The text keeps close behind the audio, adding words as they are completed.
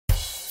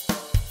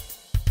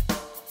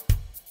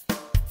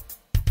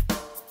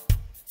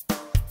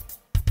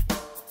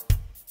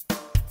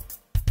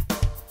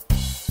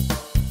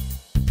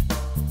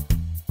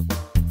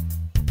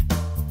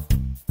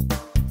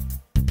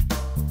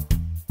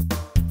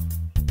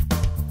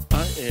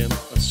am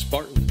a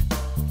Spartan,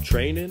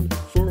 training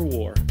for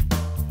war.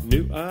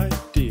 New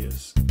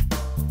ideas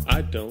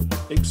I don't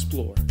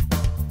explore.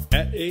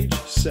 At age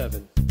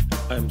 7,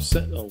 I am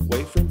sent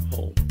away from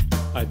home.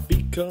 I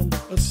become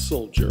a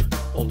soldier,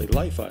 only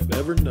life I've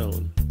ever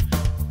known.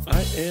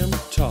 I am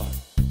taught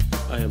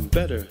I am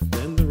better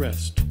than the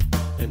rest,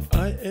 and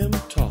I am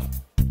taught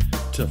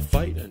to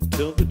fight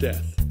until the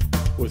death.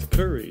 With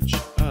courage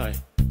I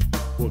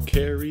will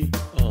carry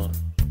on,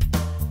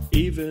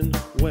 even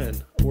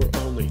when we're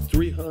only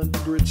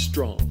 300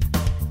 strong.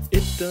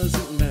 It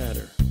doesn't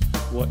matter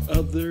what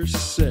others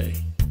say,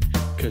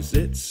 'cause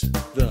it's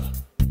the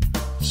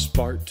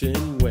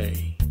Spartan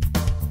way.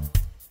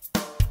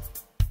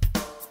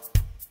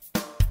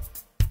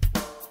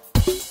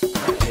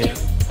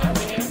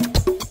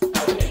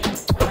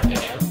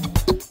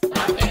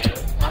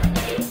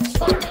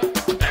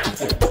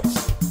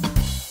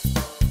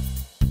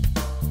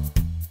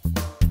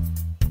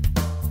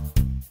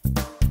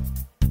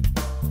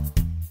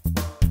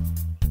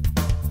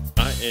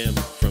 I am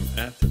from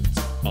Athens,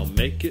 I'll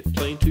make it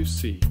plain to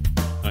see.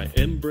 I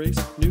embrace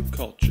new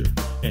culture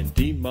and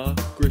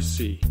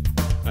democracy.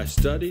 I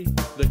study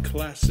the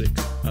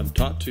classics, I'm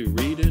taught to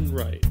read and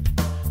write.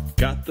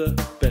 Got the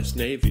best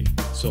navy,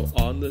 so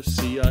on the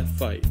sea I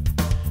fight.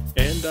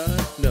 And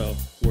I know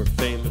we're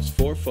famous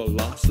for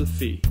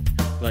philosophy,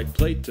 like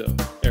Plato,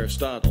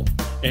 Aristotle,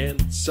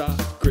 and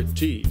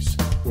Socrates.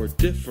 We're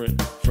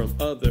different from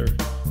other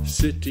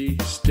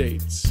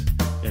city-states,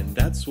 and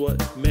that's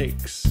what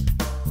makes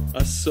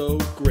us so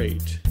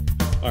great.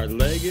 Our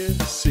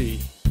legacy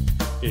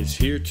is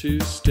here to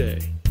stay,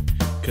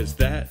 'cause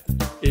that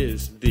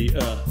is the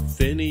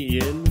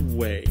Athenian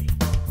way.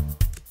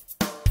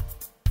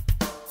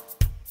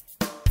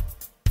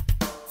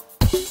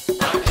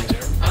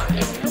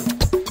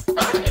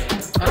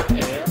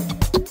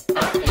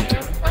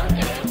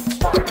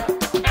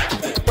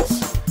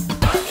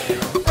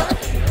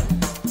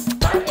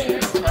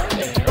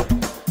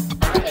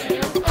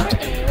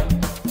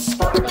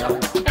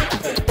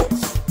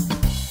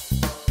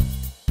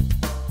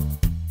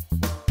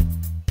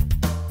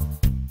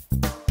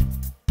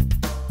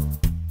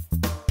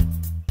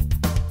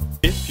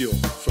 If you're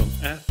from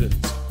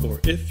Athens or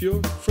if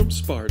you're from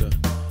Sparta,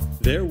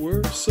 there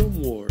were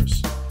some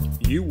wars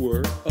you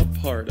were a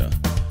part of.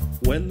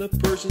 When the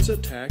Persians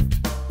attacked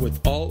with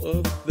all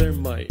of their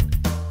might,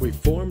 we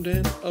formed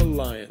an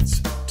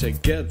alliance,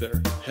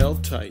 together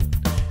held tight.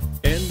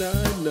 And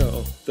I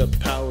know the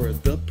power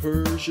the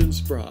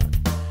Persians brought,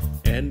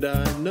 and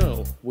I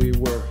know we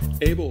were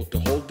able to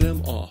hold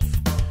them off.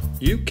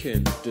 You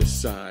can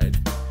decide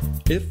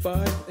if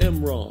I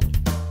am wrong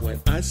when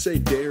I say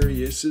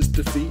Darius's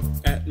defeat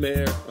at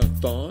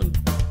Marathon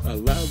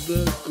allowed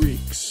the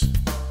Greeks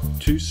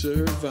to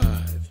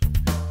survive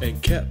and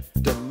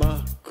kept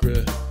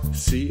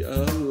democracy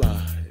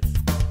alive.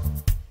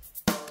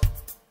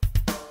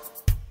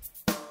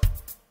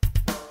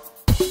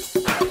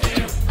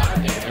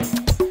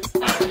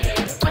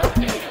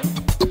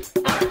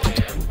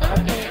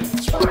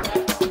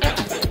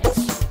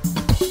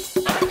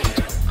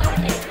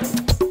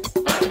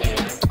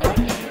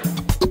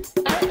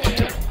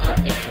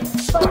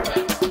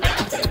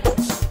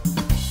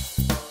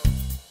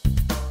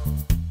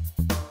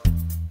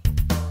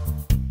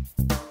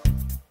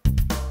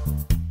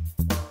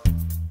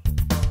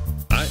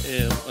 I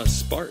am a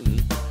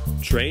Spartan,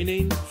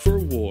 training for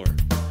war.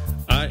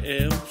 I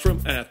am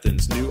from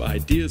Athens, new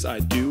ideas I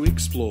do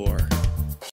explore.